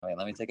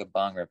let me take a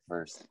bong rip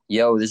first.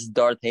 Yo, this is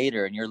Darth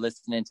Hader, and you're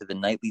listening to the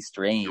Nightly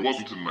Strange. Hey,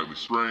 welcome to the Nightly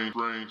Strange.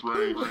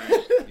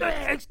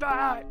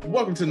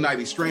 Welcome to the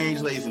Nightly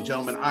Strange, ladies and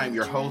gentlemen. I'm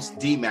your host,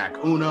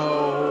 D-Mac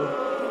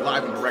Uno,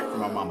 live and direct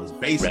from my mama's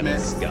basement.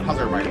 How's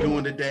everybody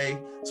doing today?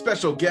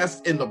 Special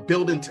guest in the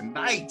building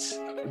tonight,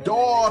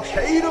 Darth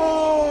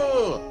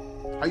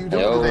Hader. How you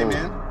doing today,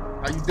 man?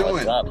 How you doing?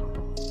 What's up?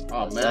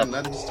 Oh, What's man,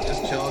 up? that's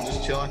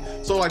just chilling.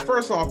 So, like,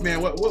 first off,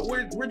 man,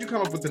 where'd you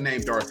come up with the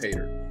name Darth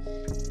Hader?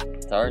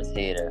 Darth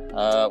Hader.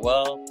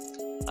 Well,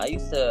 I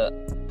used to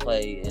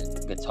play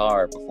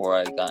guitar before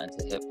I got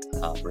into hip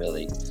hop,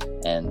 really,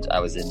 and I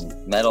was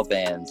in metal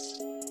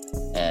bands.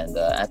 And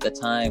at the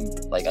time,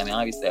 like, I mean,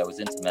 obviously, I was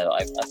into metal.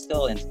 I'm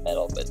still into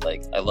metal, but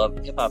like, I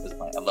love hip hop.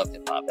 I love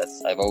hip hop. I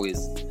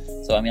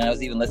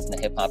was even listening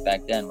to hip hop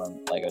back then when,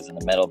 like, I was in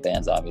the metal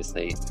bands.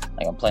 Obviously,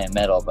 like, I'm playing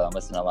metal, but I'm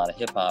listening to a lot of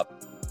hip hop.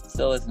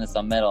 Still listen to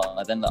some metal,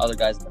 and then the other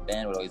guys in the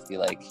band would always be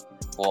like,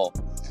 well,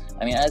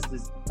 I mean, as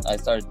it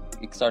started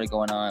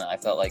going on, I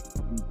felt like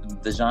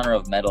the genre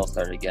of metal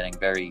started getting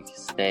very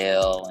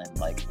stale, and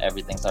like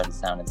everything started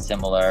sounding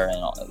similar,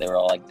 and they were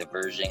all like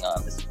diverging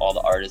on this. All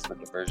the artists were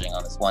diverging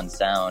on this one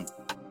sound,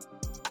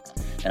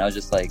 and I was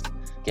just like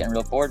getting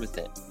real bored with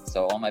it.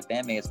 So all my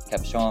bandmates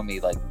kept showing me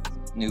like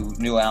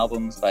new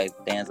albums by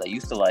bands I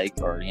used to like,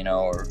 or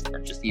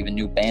just even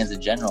new bands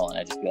in general, and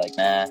I just be like,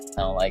 nah, I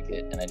don't like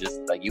it. And I just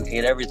like, you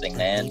hate everything,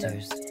 man.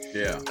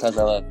 Yeah, because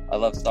I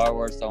love Star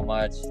Wars so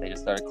much, they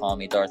just started calling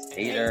me Darth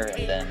Vader,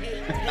 and then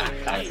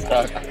I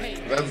stuck.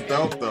 That's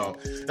dope, though.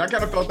 I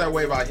kind of felt that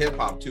way about hip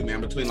hop too,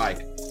 man. Between like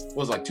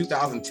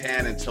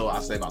 2010 until I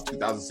say about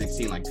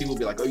 2016, like people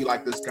be like, oh, you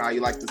like this guy,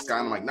 and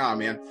I'm like, nah,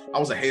 man, I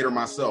was a hater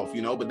myself,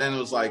 but then it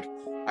was like,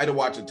 I had to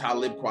watch a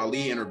Talib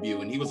Kweli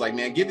interview, and he was like,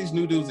 man, give these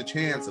new dudes a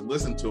chance and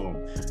listen to them.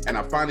 And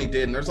I finally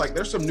did. And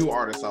there's some new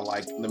artists I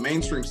like. The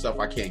mainstream stuff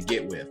I can't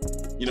get with.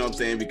 You know what I'm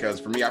saying? Because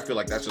for me, I feel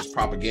like that's just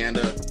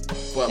propaganda.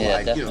 But yeah,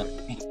 like,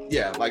 definitely.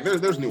 Like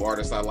there's new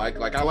artists I like.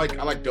 Like I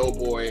like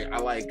Doughboy. I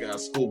like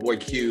Schoolboy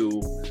Q.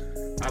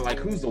 I like,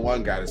 who's the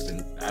one guy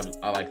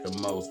I like the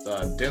most?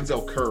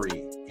 Denzel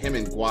Curry. Him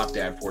and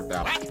Guap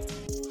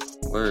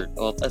 4000. Word.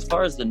 Well, as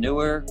far as the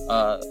newer,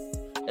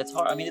 it's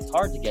hard. I mean, it's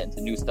hard to get into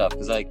new stuff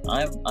because like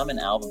I'm an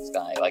albums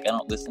guy. Like, I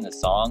don't listen to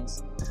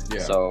songs. Yeah.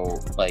 So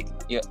like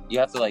you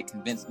have to like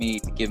convince me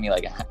to give me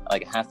like a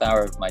half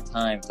hour of my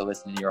time to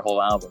listen to your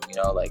whole album.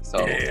 Like,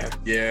 so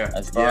yeah.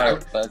 As far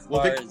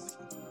as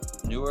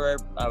newer,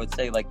 I would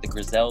say like the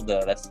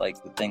Griselda. That's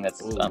like the thing that's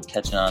I'm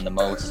catching on the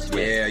most.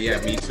 Yeah.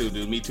 Me too,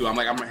 dude. Me too.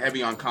 I'm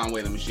heavy on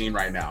Conway the Machine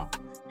right now.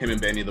 Him and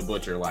Benny the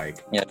Butcher,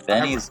 like. Yeah,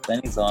 Benny's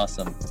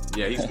awesome.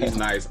 Yeah, he's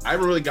nice. I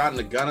haven't really gotten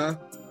to Gunna.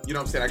 You know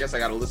what I'm saying? I guess I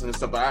got to listen to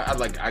stuff, but I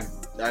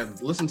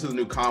listened to the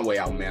new Conway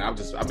album, man. I've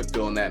been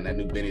feeling that, and that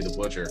new Benny the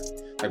Butcher.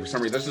 Like, for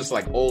some reason, that's just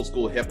like old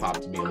school hip hop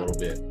to me a little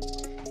bit.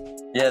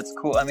 Yeah, it's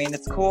cool. I mean,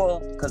 it's cool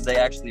because they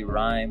actually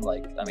rhyme.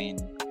 Like, I mean,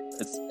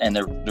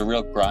 they're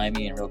real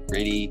grimy and real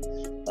gritty.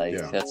 Like,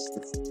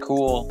 it's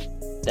cool.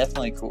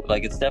 Definitely cool.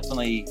 Like, it's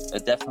definitely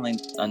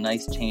a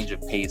nice change of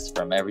pace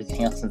from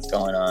everything else that's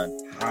going on.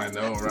 I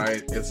know,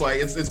 right? It's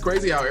like it's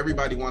crazy how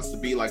everybody wants to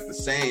be like the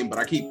same, but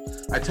I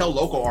tell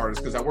local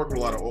artists, because I work with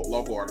a lot of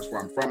local artists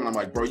where I'm from, and I'm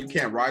like, bro, you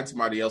can't ride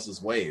somebody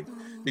else's wave,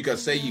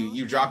 because say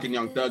you jocking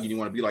Young Thug and you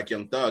want to be like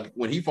Young Thug,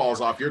 when he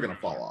falls off, you're gonna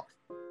fall off.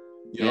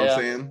 You know what I'm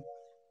saying?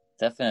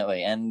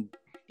 Definitely. And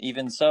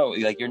even so,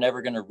 like, you're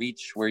never gonna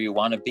reach where you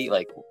want to be.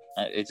 Like,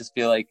 I just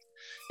feel like,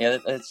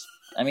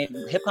 I mean,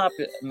 hip hop,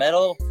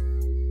 metal.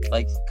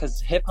 Like,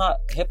 because hip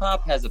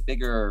hop has a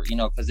bigger,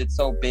 because it's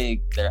so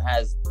big,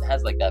 has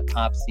like that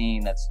pop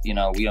scene that's, we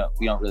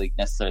don't really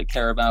necessarily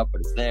care about,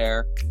 but it's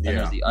there. And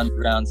there's the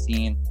underground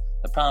scene.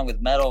 The problem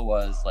with metal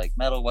was, like,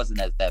 metal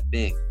wasn't that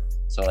big,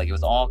 so like it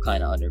was all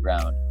kind of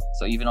underground.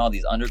 So even all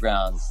these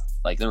undergrounds,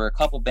 like, there were a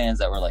couple bands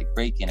that were like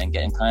breaking and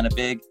getting kind of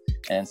big,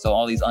 and so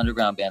all these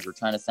underground bands were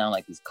trying to sound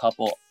like these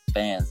couple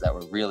bands that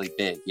were really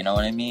big. You know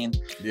what I mean?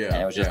 Yeah.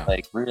 And it was just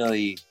like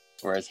really,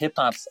 whereas hip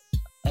hop's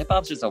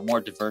just a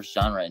more diverse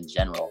genre in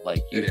general.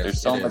 Like,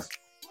 there's so much,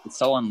 it's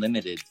so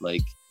unlimited.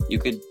 Like, you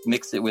could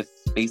mix it with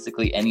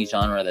basically any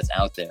genre that's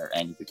out there,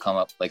 and you could come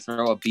up, like,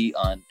 throw a beat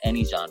on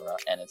any genre,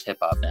 and it's hip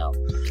hop now.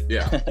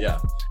 Yeah.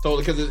 So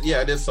because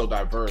it is so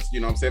diverse. You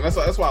know what I'm saying?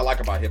 That's what I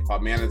like about hip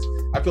hop, man.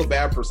 I feel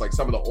bad for like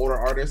some of the older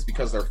artists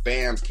because their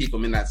fans keep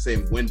them in that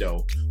same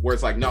window where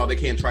it's like, no, they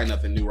can't try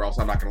nothing new, or else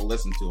I'm not going to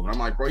listen to them. And I'm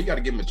like, bro, you got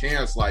to give them a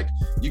chance. Like,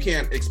 you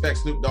can't expect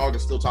Snoop Dogg to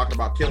still talking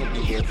about killing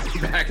people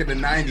back in the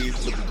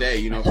 '90s to today.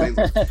 You know what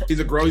I'm saying? He's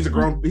a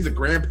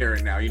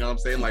grandparent now. You know what I'm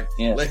saying? Like,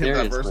 let him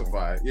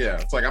diversify. Yeah,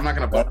 it's like, I'm not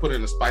going to put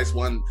in a Spice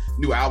One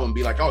new album and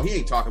be like, oh, he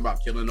ain't talking about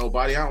killing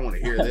nobody. I don't want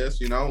to hear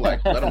this.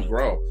 Like, let him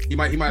grow. He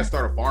might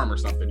start a farm or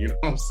something. You know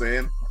what I'm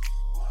saying?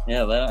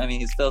 Yeah, I mean,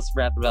 he's still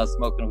rapping about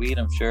smoking weed,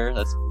 I'm sure.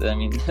 That's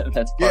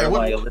part of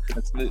why you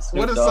listen to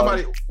Snoop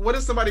Dogg. What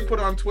does somebody put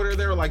on Twitter?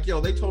 They were like,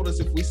 yo, they told us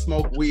if we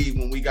smoked weed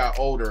when we got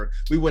older,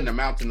 we wouldn't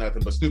amount to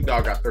nothing, but Snoop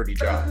Dogg got 30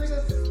 jobs.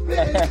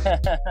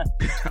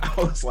 I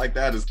was like,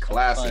 that is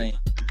classic. Funny.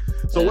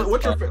 So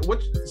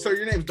so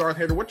your name's Darth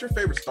Hader. What's your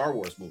favorite Star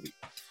Wars movie?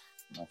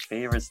 My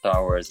favorite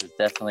Star Wars is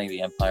definitely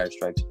The Empire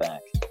Strikes Back.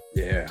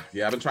 Yeah,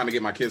 I've been trying to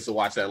get my kids to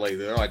watch that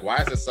lately. They're like, "Why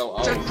is it so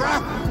old?"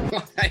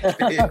 Like,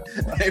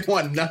 they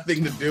want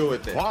nothing to do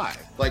with it. Why?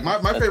 Like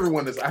my favorite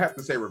one is, I have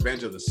to say,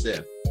 Revenge of the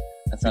Sith.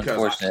 That's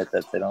unfortunate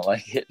that they don't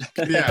like it.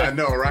 Yeah, I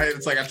know, right?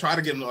 It's like I try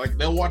to get them, like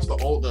they'll watch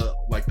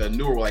the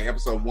newer, like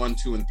episode 1,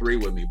 2, and 3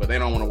 with me, but they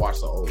don't want to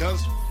watch the old.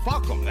 Because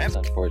fuck them. That's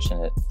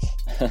unfortunate.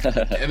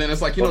 And then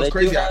it's like, it's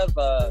crazy. They have,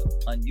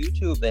 on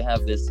YouTube, they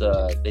have this.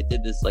 They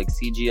did this like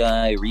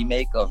CGI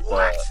remake of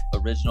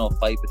the original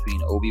fight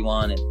between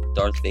Obi-Wan and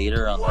Darth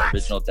Vader on the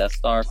original Death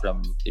Star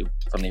from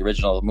the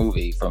original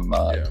movie from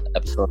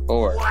episode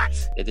 4.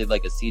 They did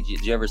like a CG.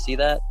 Did you ever see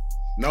that?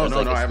 No,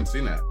 I haven't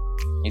seen that.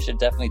 You should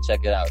definitely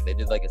check it out. They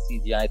did like a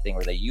CGI thing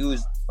where they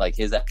used like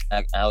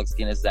Alex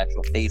Guinness'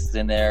 actual face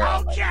in there.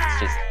 And, like, it's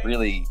just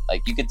really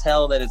like you could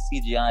tell that it's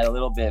CGI a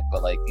little bit,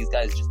 but like these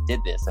guys just did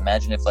this.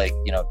 Imagine if like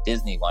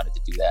Disney wanted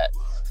to do that.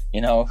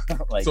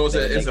 Like so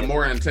it's a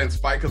more intense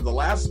fight because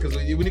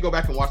when you go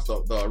back and watch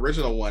the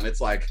original one, it's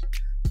like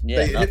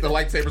they hit the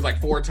lightsabers like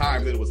 4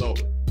 times and it was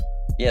over.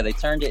 Yeah, they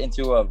turned it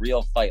into a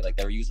real fight. Like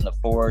they were using the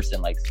Force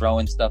and like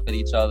throwing stuff at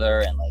each other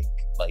and like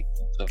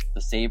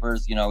the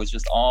sabers, it was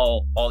just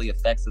all the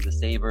effects of the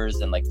sabers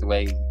and like the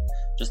way,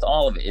 just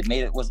all of it. It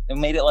made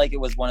it like it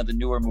was one of the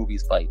newer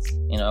movies fights.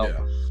 It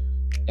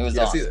was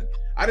awesome. See,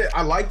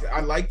 I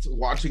liked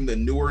watching the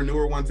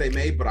newer ones they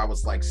made, but I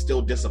was like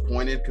still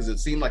disappointed because it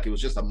seemed like it was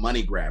just a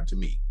money grab to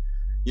me.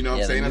 You know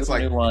what I'm saying? It's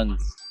like new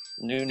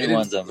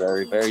ones I'm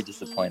very, very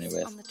disappointed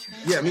with.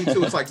 Yeah, me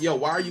too. It's like,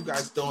 why are you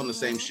guys still in the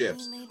same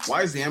ships?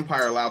 Why is the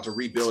Empire allowed to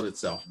rebuild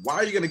itself? Why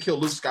are you going to kill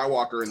Luke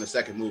Skywalker in the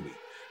second movie?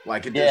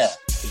 Like I'm just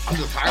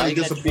highly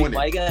disappointed.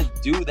 Why are you gonna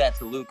do that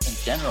to Luke in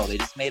general? They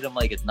just made him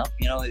like enough.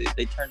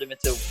 They turned him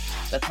into,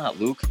 that's not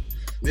Luke.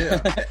 Yeah,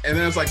 and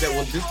then it's like that.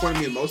 What disappointed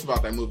me the most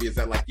about that movie is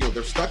that like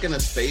they're stuck in a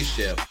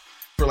spaceship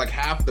for like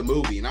half the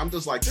movie, and I'm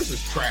just like, this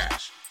is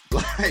trash.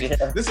 Like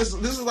this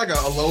is like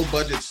a low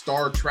budget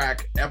Star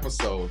Trek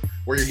episode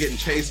where you're getting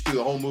chased through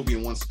the whole movie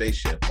in one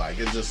spaceship. Like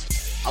I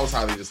was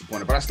highly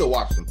disappointed, but I still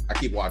watch them. I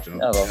keep watching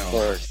them. Oh, of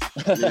course.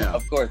 Yeah.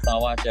 Of course,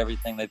 I'll watch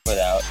everything they put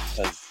out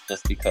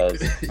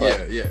because.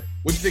 Yeah.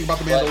 What do you think about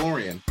The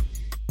Mandalorian?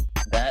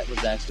 That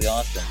was actually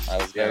awesome. I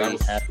was very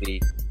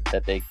happy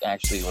that they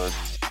actually were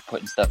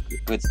putting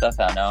good stuff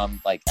out. Now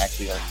I'm like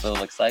actually a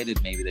little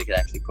excited. Maybe they could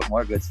actually put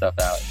more good stuff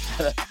out.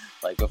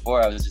 Like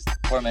before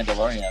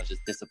Mandalorian, I was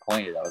just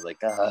disappointed. I was like,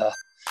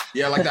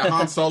 Yeah, like that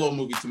Han Solo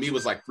movie to me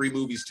was like 3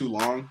 movies too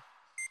long.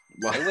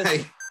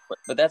 Like,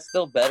 but that's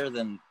still better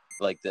than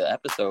like the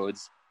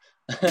episodes.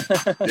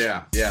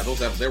 yeah, those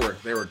they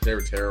were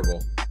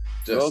terrible.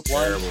 Just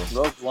terrible.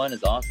 Rogue One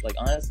is awesome. Like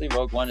honestly,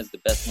 Rogue One is the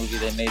best movie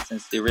they made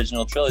since the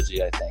original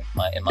trilogy. I think.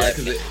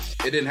 Because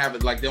it didn't have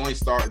it. Like the only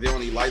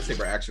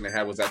lightsaber action it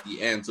had was at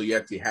the end, so you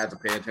actually had to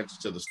pay attention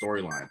to the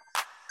storyline.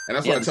 And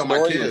that's what I tell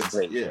my kids.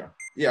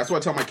 Yeah, that's what I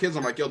tell my kids.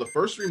 I'm like, the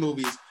first 3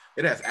 movies,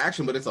 it has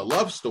action, but it's a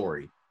love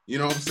story. You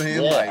know what I'm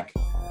saying? Yeah.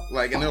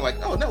 Like, and they're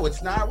like, oh no,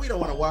 it's not. We don't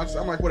want to watch.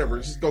 I'm like, whatever.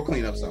 Just go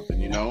clean up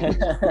something.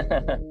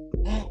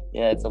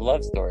 Yeah, it's a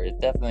love story. It's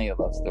definitely a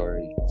love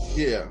story.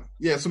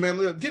 Yeah. So man,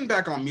 getting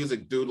back on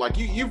music, dude. Like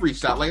you've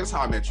reached out. Like that's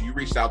how I met you. You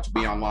reached out to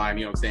me online.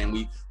 You know what I'm saying?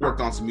 We worked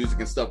on some music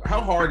and stuff.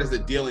 How hard is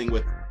it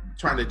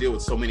trying to deal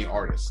with so many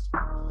artists?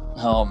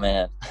 Oh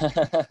man.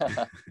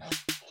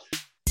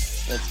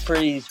 It's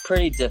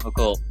pretty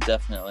difficult,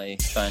 definitely,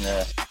 trying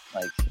to,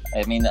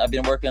 I've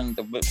been working,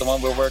 the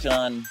one we're working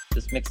on,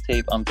 this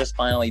mixtape, I'm just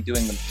finally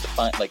doing the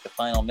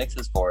final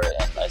mixes for it,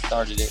 and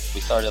we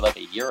started like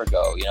a year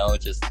ago,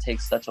 it just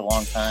takes such a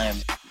long time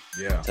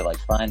to like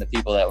find the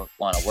people that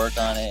want to work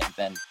on it, and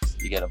then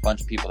you get a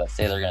bunch of people that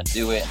say they're going to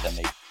do it, and then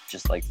they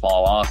just like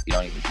fall off, you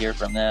don't even hear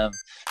from them,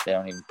 they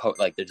don't even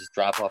they just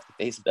drop off the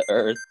face of the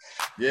earth.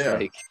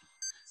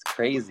 It's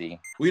crazy.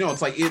 Well,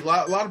 it's like a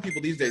lot of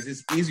people these days,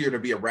 it's easier to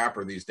be a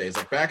rapper these days.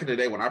 Like back in the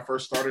day when I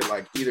first started,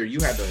 like either you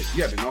had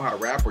to know how to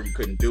rap or you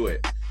couldn't do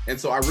it. And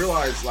so I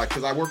realized, like,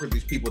 because I work with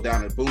these people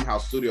down at Boom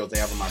House Studios they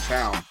have in my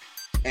town,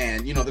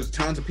 and there's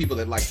tons of people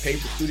that like pay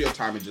for studio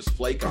time and just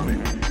flake on it.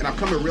 And I've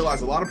come to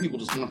realize a lot of people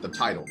just want the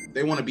title.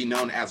 They want to be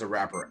known as a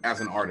rapper, as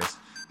an artist.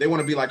 They want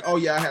to be like, oh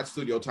yeah, I had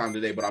studio time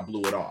today, but I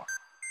blew it off.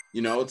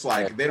 It's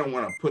like they don't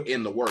want to put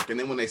in the work. And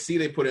then when they see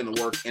they put in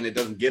the work and it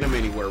doesn't get them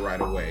anywhere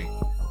right away,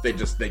 they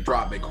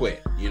drop, they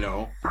quit,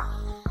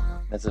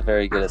 That's a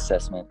very good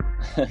assessment.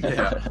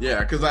 yeah.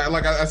 Because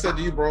I said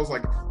to you, bro, it's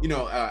like,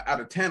 out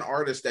of 10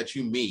 artists that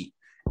you meet,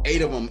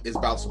 8 of them is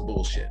about some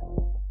bullshit.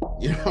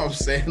 You know what I'm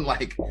saying?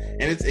 Like,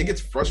 and it gets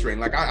frustrating.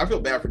 Like, I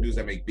feel bad for dudes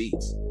that make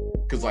beats.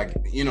 Because, like,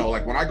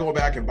 when I go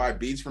back and buy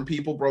beats from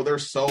people, bro, they're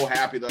so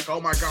happy. They're like, oh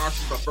my gosh,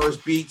 it's the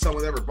first beat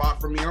someone ever bought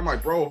from me. And I'm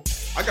like, bro,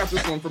 I got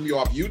this one from you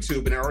off YouTube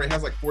and it already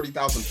has like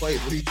 40,000 plays.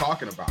 What are you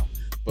talking about?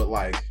 But,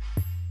 like,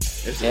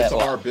 it's a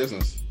hard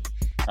business.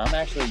 I'm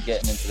actually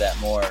getting into that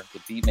more, the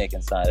beat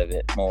making side of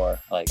it more.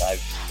 Like I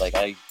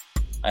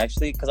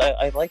actually, because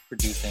I like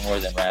producing more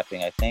than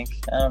rapping. I think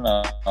I don't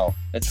know.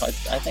 I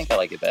think I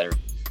like it better.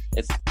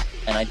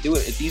 And I do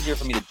it. It's easier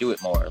for me to do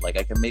it more. Like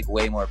I can make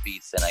way more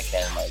beats than I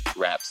can like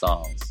rap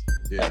songs.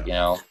 Yeah. Like, you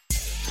know,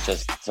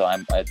 just so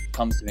it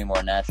comes to me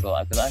more natural.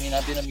 Because I mean,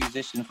 I've been a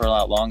musician for a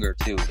lot longer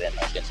too than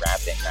I've been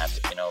rapping.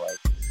 You know, like.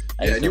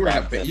 Yeah, and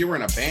you were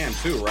in a band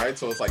too, right?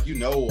 So it's like you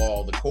know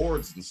all the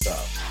chords and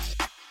stuff.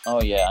 Oh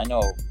yeah, I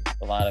know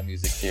a lot of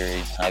music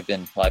theory. I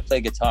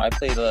play guitar. I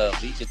play the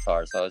lead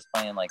guitar, so I was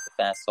playing like the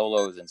fast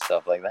solos and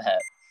stuff like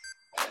that.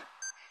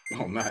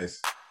 Oh,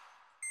 nice.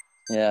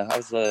 Yeah, I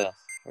was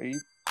we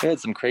had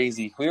some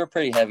crazy. We were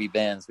pretty heavy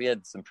bands. We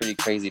had some pretty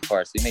crazy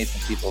parts. We made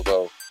some people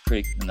go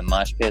pretty in the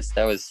mosh pits.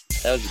 That was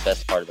the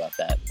best part about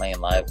that. Playing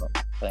live,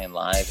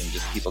 and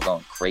just people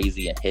going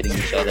crazy and hitting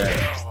each other.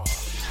 And,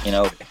 you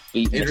know,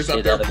 you're just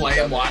up there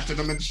playing, watching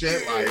them and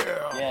shit. Like,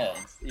 yeah,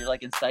 you're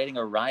like inciting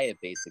a riot,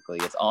 basically.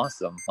 It's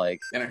awesome.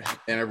 Like, and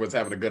everyone's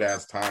having a good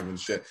ass time and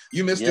shit.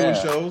 You miss doing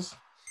shows?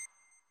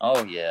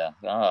 Oh yeah.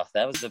 Oh,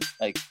 that was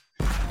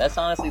that's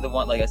honestly the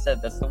one. Like I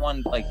said, that's the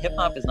one. Like, hip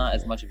hop is not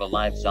as much of a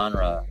live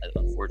genre,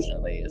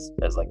 unfortunately,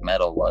 as like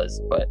metal was.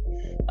 But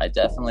I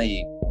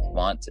definitely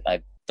want to.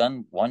 I've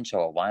done one show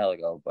a while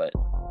ago, but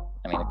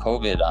I mean,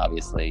 COVID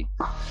obviously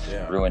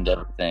ruined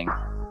everything.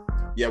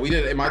 Yeah, we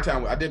did in my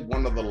town. I did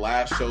one of the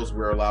last shows we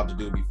were allowed to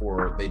do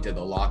before they did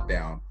the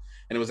lockdown,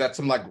 and it was at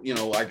some like, you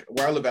know, like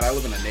where I live at. I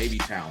live in a Navy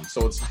town,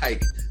 so it's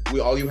like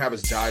all you have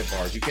is dive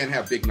bars. You can't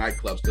have big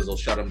nightclubs because they'll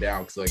shut them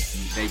down because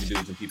like Navy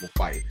dudes and people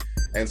fight.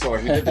 And so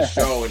like, we did the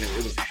show, and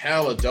it was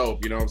hella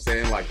dope. You know what I'm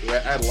saying? Like, I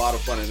had a lot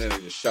of fun, and then they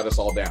just shut us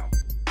all down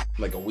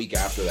like a week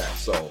after that.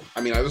 So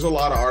I mean, there's a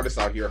lot of artists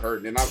out here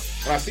hurting, and I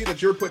see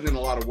that you're putting in a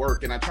lot of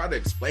work, and I try to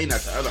explain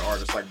that to other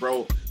artists, like,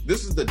 bro,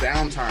 this is the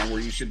downtime where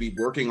you should be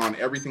working on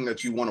everything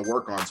that you want to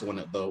work on, so when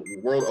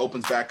the world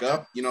opens back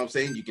up, you know what I'm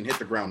saying, you can hit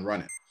the ground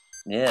running.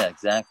 Yeah,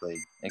 exactly.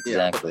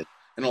 Yeah,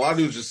 and a lot of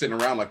dudes just sitting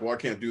around like, well, I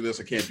can't do this,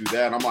 I can't do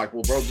that, and I'm like,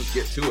 well, bro, just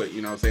get to it,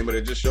 you know what I'm saying? But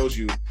it just shows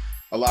you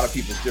a lot of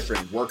people's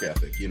different work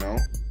ethic, you know?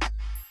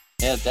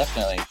 Yeah,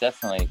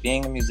 definitely.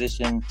 Being a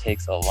musician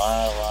takes a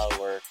lot of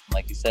work.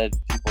 Like you said,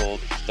 people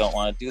don't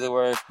want to do the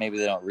work. Maybe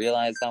they don't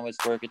realize how much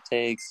work it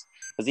takes.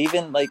 Because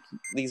even like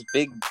these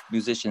big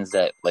musicians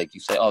that, like,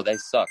 you say, oh, they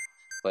suck.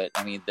 But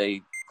I mean,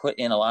 they put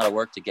in a lot of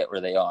work to get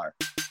where they are.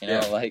 You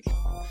know, like,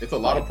 it's a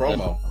lot of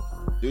promo.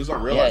 Dudes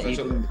don't realize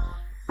that.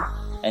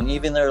 And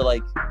even they're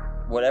like,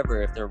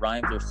 whatever, if their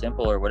rhymes are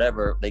simple or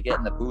whatever, they get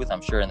in the booth,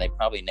 I'm sure, and they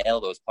probably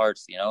nail those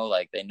parts, you know,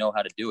 like they know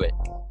how to do it,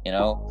 you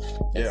know.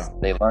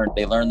 They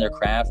learn their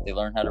craft, they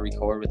learn how to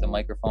record with a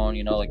microphone,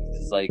 you know, like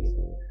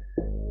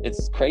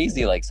it's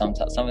crazy. Like some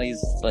of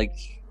these, like,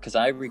 because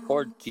I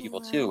record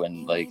people too,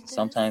 and like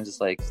sometimes it's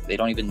like they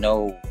don't even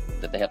know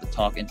that they have to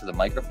talk into the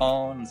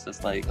microphone. It's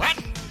just like, what?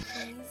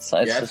 So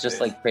it's just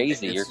like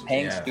crazy. You're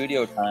paying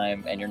studio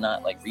time and you're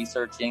not like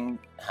researching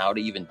how to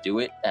even do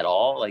it at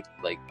all. Like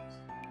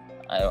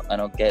I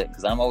don't get it,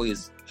 because I'm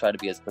always trying to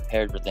be as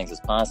prepared for things as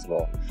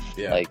possible.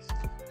 Yeah. Like,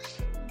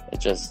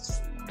 it's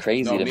just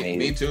crazy to me.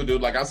 Me too, dude.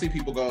 Like, I see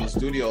people go in the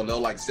studio and they'll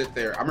like sit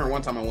there. I remember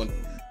one time I went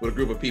with a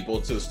group of people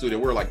to the studio.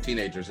 We were like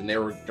teenagers, and they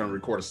were going to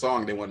record a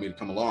song. They wanted me to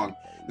come along.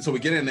 And so we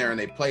get in there and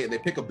they play it. They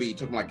pick a beat. It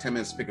took them like 10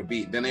 minutes to pick a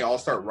beat. Then they all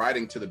start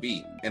writing to the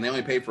beat, and they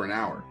only pay for an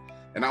hour.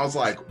 And I was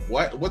like,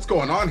 what's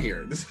going on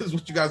here? This is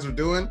what you guys are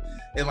doing?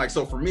 And like,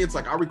 so for me, it's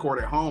like I record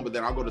at home, but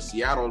then I'll go to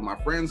Seattle to my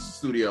friend's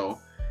studio,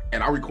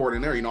 and I'll record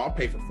in there. You know, I'll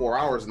pay for 4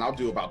 hours and I'll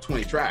do about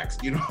 20 tracks.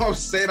 You know what I'm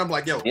saying? I'm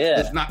like, yo,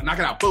 let's knock it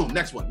out. Boom.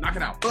 Next one. Knock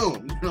it out. Boom.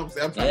 You know what I'm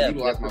saying? I'm trying to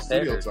utilize my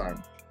studio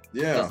time.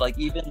 Yeah. Because like,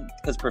 even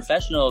because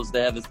professionals,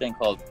 they have this thing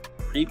called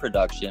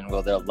pre-production,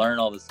 where they'll learn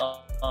all the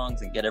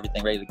songs and get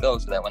everything ready to go,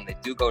 so that when they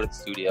do go to the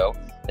studio,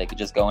 they could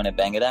just go in and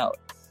bang it out.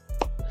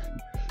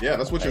 Yeah,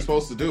 that's what you're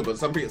supposed to do. But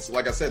some people,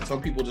 like I said,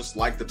 some people just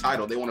like the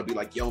title. They want to be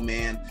like, yo,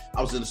 man,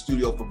 I was in the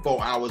studio for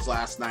 4 hours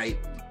last night.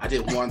 I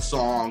did one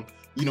song.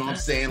 You know what I'm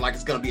saying? Like,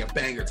 it's going to be a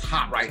banger. It's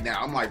hot right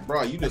now. I'm like,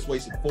 bro, you just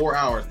wasted 4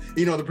 hours.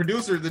 You know, the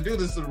producer, the dude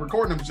that's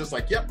recording them is just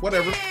like, yep,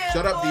 whatever.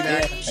 Shut up,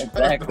 D-Mac.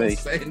 Exactly. Don't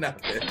say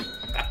nothing.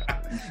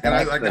 And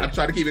I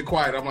try to keep it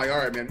quiet. I'm like, all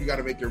right, man, you got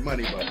to make your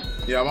money. But,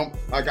 yeah,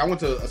 I went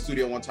to a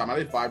studio one time. I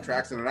did 5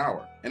 tracks in an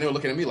hour. And they were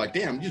looking at me like,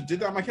 damn, you just did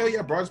that? I'm like, hell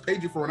yeah, bro, I just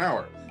paid you for an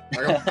hour.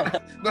 Like,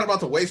 I'm not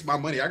about to waste my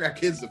money. I got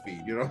kids to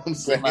feed. You know what I'm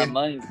saying? My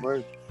money's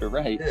worth. You're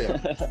right.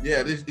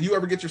 Yeah. Did you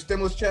ever get your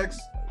stimulus checks?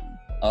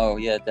 Oh,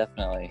 yeah,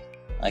 definitely.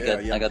 I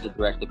got the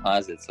direct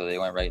deposit, so they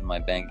went right in my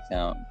bank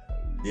account.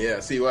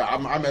 Yeah, see, well,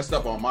 I messed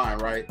up on mine,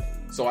 right?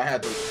 So I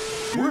had to...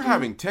 We're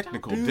having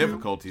technical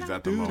difficulties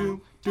at the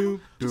moment.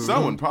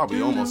 Someone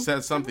probably almost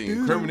said something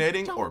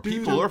incriminating, or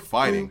people are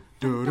fighting.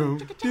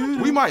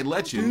 We might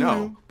let you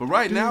know, but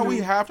right now we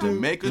have to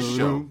make a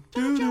show.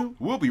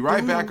 We'll be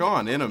right back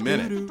on in a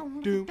minute.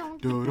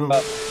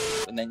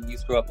 And then you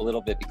screw up a little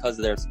bit because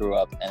of their screw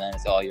up, and then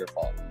it's all your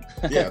fault.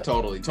 Yeah,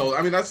 totally.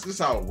 I mean, that's just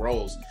how it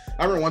rolls.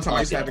 I remember one time I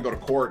used to have to go to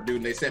court, dude,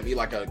 and they sent me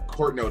like a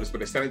court notice, but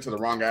they sent it to the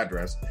wrong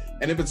address.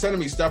 And they've been sending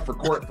me stuff for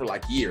court for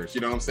like years,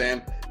 you know what I'm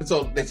saying? And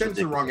so they sent it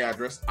to the wrong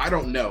address. I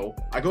don't know.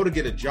 I go to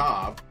get a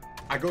job.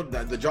 I go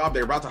to the job,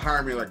 they're about to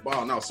hire me, like,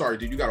 wow, no, sorry,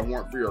 dude, you got a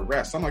warrant for your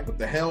arrest. I'm like, what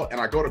the hell?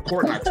 And I go to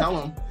court and I tell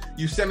them,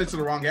 you sent it to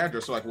the wrong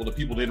address. So like, well, the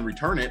people didn't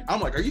return it. I'm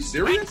like, are you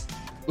serious?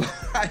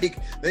 like,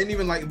 they didn't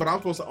even like, but I'm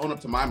supposed to own up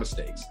to my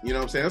mistakes. You know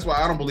what I'm saying? That's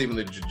why I don't believe in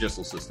the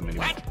judicial system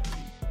anymore.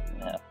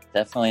 Yeah,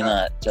 definitely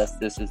not.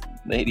 Justice is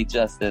Lady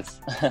Justice.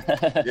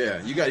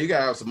 Yeah, you got to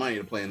have some money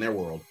to play in their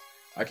world.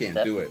 I can't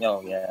do it.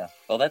 Oh yeah.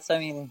 Well, that's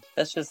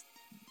just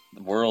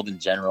the world in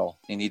general.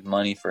 You need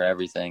money for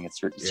everything. It's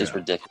just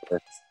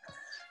ridiculous.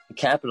 The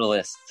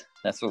capitalist.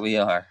 That's what we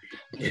are.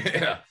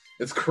 Yeah,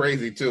 it's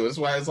crazy too. That's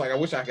why it's like I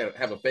wish I could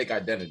have a fake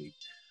identity.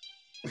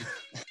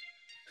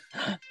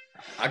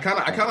 I kind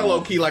of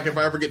low key, like, if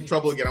I ever get in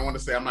trouble again, I want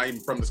to say I'm not even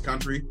from this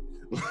country.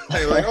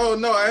 like, oh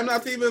no, I'm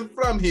not even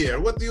from here.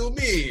 What do you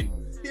mean?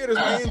 Here is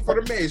my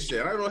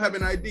information. I don't have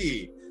an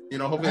ID. You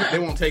know, hopefully they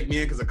won't take me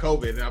in because of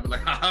COVID, and I'll be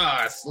like,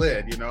 haha, I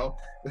slid. You know.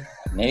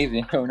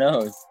 Maybe. Who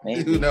knows?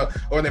 Maybe. Who knows?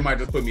 Or they might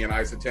just put me in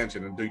ICE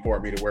detention and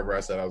deport me to wherever I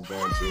said I was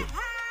going to.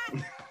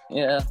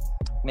 Yeah,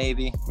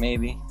 maybe.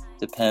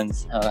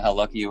 Depends how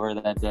lucky you were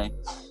that day.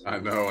 I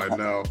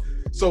know.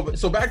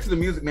 So back to the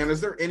music, man.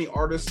 Is there any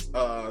artists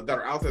that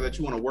are out there that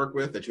you want to work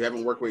with that you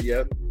haven't worked with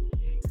yet?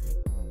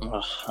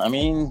 I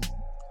mean,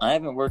 I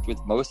haven't worked with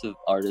most of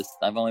artists.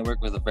 I've only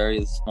worked with a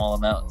very small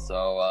amount,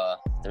 so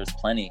there's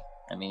plenty.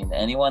 I mean,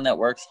 anyone that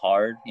works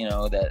hard, you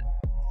know,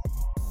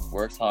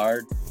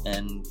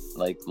 and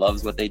like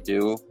loves what they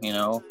do, you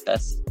know,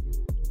 that's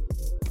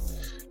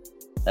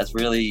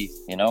really,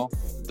 you know,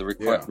 the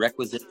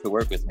requisite to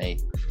work with me.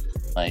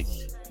 Like,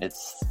 I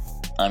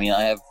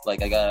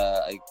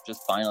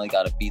just finally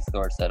got a beat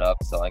store set up,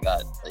 so I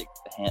got like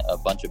a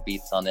bunch of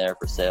beats on there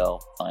for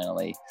sale.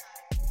 Finally.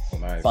 Oh,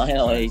 nice.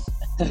 Finally.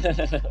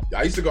 Nice.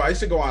 I used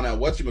to go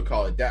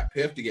on Dat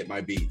Piff to get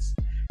my beats,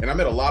 and I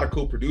met a lot of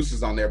cool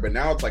producers on there. But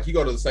now it's like you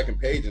go to the second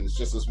page and it's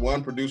just this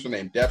one producer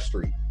named Def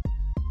Street,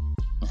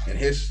 and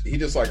he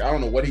just like, I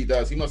don't know what he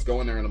does. He must go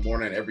in there in the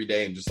morning every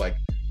day and just like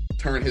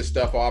turn his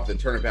stuff off and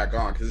turn it back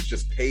on because it's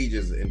just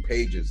pages and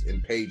pages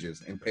and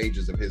pages and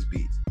pages of his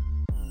beats.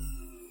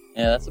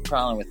 Yeah, that's the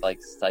problem with like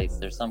sites.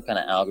 There's some kind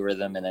of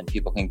algorithm, and then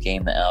people can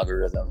game the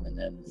algorithm, and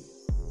then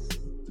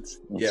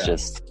it's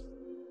just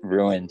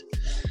ruined.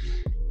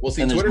 Well,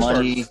 see, Twitter's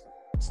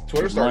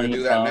starting to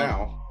do that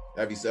now.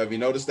 Have you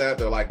noticed that?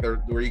 They're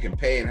where you can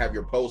pay and have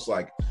your posts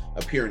like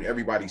appear in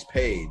everybody's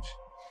page.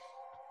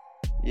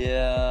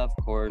 Yeah, of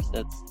course.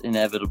 That's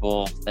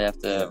inevitable. They have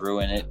to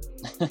ruin it.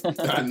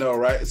 I know,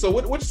 right? So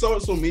which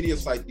social media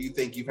site do you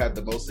think you've had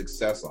the most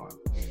success on?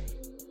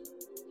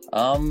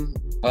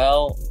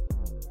 Well,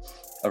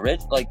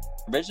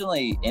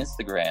 originally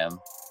Instagram,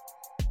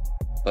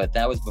 but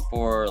that was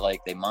before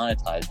like they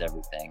monetized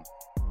everything,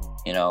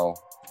 you know,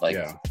 like,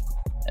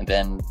 and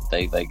then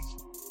they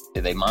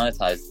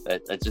monetized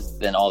it.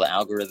 Then all the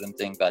algorithm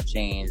thing got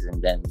changed, and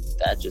then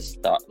that just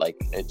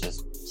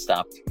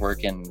stopped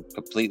working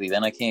completely.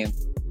 Then I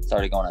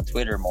started going on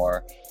Twitter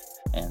more,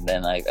 and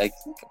then I think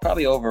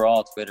probably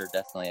overall Twitter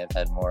definitely have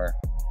had more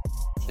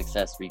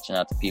success reaching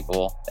out to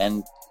people,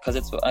 and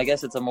because I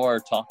guess it's a more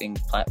talking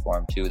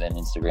platform too than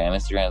Instagram.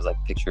 Instagram is like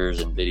pictures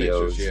and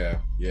videos.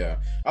 Yeah.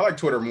 I like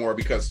Twitter more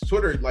because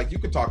Twitter, like, you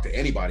could talk to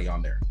anybody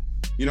on there.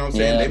 You know what I'm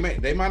saying? Yeah.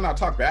 They might not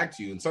talk back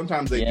to you, and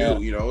sometimes they do.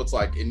 You know, it's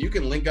like, and you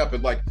can link up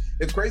and like,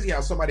 it's crazy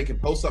how somebody can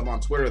post something on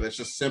Twitter that's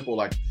just simple.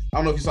 Like, I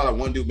don't know if you saw that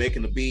one dude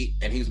making the beat,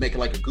 and he was making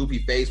like a goofy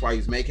face while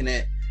he's making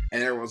it,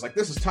 and everyone's like,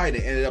 "This is tight."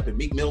 It ended up in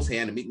Meek Mill's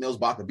hand, and Meek Mill's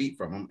bought the beat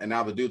from him, and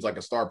now the dude's like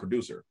a star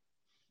producer.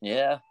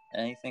 Yeah,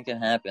 anything can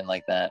happen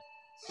like that.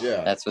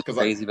 Yeah, that's what's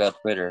crazy about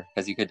Twitter,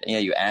 because you could,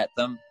 you at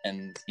them,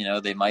 and you know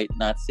they might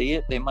not see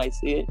it, they might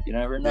see it. You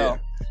never know. Yeah.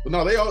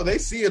 Well, no, they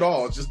see it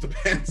all. It just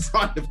depends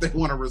on if they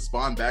want to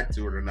respond back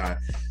to it or not.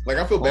 Like,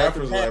 I feel bad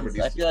for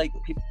celebrities. I feel like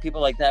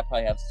people like that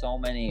probably have so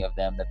many of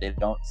them that they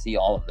don't see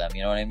all of them.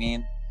 You know what I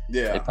mean?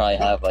 Yeah. They probably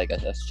have like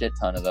a shit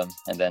ton of them,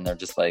 and then they're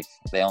just like,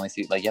 they only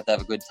see, like, you have to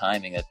have a good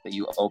timing that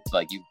you open,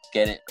 like you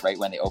get it right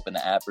when they open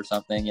the app or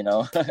something, you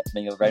know,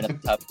 then you're right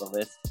at the top of the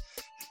list.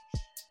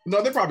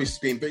 No, they're probably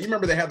screaming. But you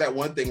remember they had that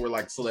one thing where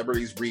like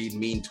celebrities read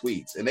mean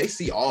tweets, and they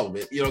see all of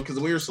it, you know, because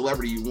when you're a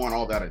celebrity, you want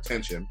all that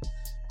attention.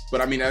 But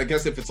I mean, I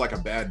guess if it's like a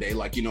bad day,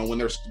 like, you know, when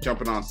they're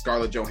jumping on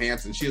Scarlett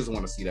Johansson, she doesn't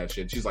want to see that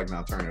shit. She's like,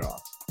 "No, turn it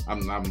off.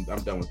 I'm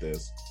done with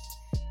this."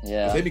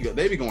 Yeah, they be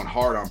going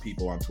hard on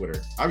people on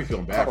Twitter. I be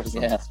feeling bad for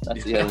some. Yeah,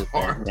 that's the other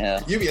thing. Yeah,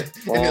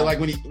 and then like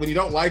when you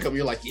don't like them,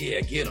 you're like,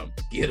 "Yeah, get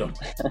them."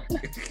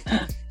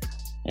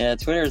 Yeah,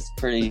 Twitter is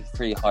pretty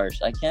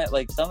harsh. I can't,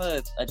 like, some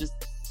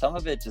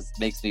of it just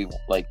makes me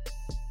like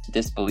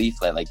disbelief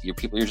that like you're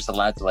just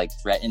allowed to like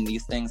threaten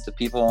these things to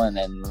people, and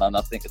then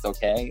nothing, it's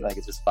okay, like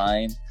it's just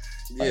fine.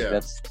 Like,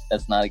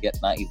 that's not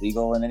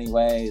illegal in any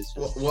way. It's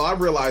just... well, I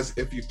realize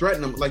if you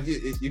threaten them, like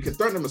you can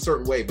threaten them a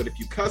certain way, but if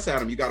you cuss at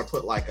them, you got to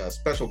put like a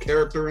special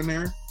character in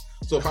there.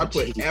 So if I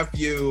put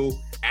FU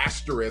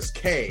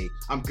 *K,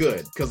 I'm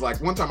good. Because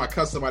like one time I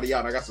cussed somebody out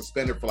and I got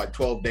suspended for like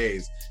 12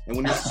 days. And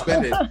when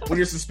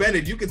you're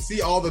suspended, you can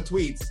see all the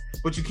tweets,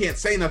 but you can't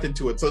say nothing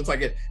to it. So it's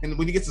like, and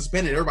when you get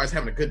suspended, everybody's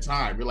having a good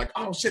time. You're like,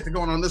 "Oh shit, they're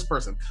going on this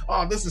person.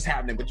 Oh, this is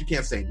happening," but you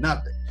can't say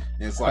nothing.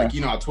 And it's like,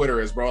 you know how Twitter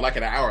is, bro. Like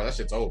in an hour, that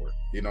shit's over.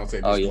 You know what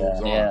I'm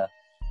saying? Yeah.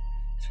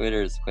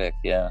 Twitter is quick.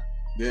 Yeah.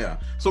 Yeah.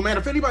 So, man,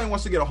 if anybody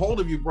wants to get a hold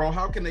of you, bro,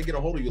 how can they get a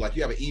hold of you? Like,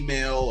 you have an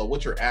email or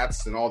what's your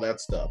ats and all that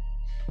stuff?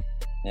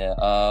 Yeah.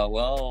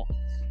 Well,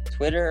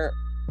 Twitter,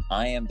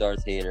 I am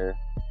Darth Hater.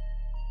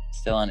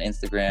 Still on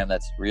Instagram,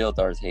 that's real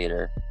Darth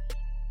Hater.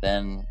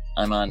 Then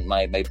I'm on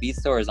my beat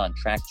store is on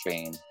Track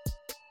Train.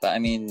 But I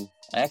mean,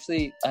 I have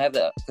the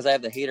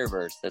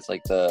Haterverse. That's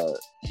like the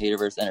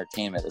Haterverse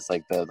Entertainment. It's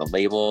like the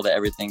label that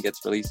everything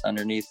gets released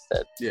underneath.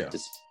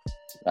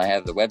 I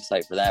have the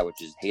website for that,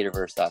 which is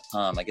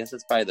haterverse.com. I guess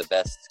it's probably the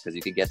best because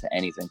you could get to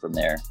anything from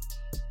there.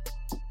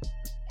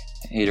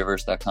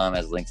 Haterverse.com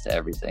has links to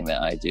everything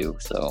that I do.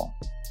 So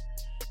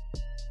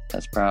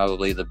that's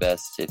probably the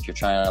best if you're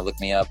trying to look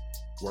me up.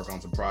 Work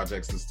on some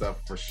projects and stuff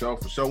for sure.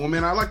 Well,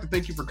 man, I'd like to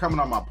thank you for coming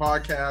on my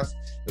podcast.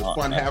 It was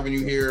fun having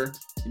you here.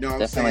 You know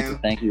what I'm saying? Like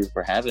to thank you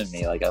for having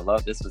me. Like,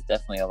 this was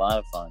definitely a lot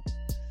of fun.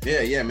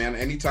 Yeah, man.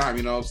 Anytime,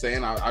 you know what I'm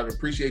saying? I'd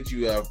appreciate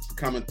you for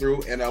coming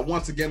through. And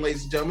once again,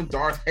 ladies and gentlemen,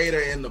 Darth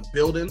Hater in the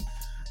building.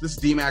 This is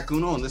D-Mac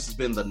Uno, and this has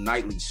been the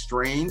Nightly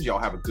Strange. Y'all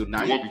have a good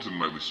night. Welcome to the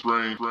Nightly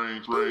Strange.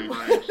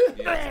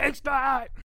 Thanks,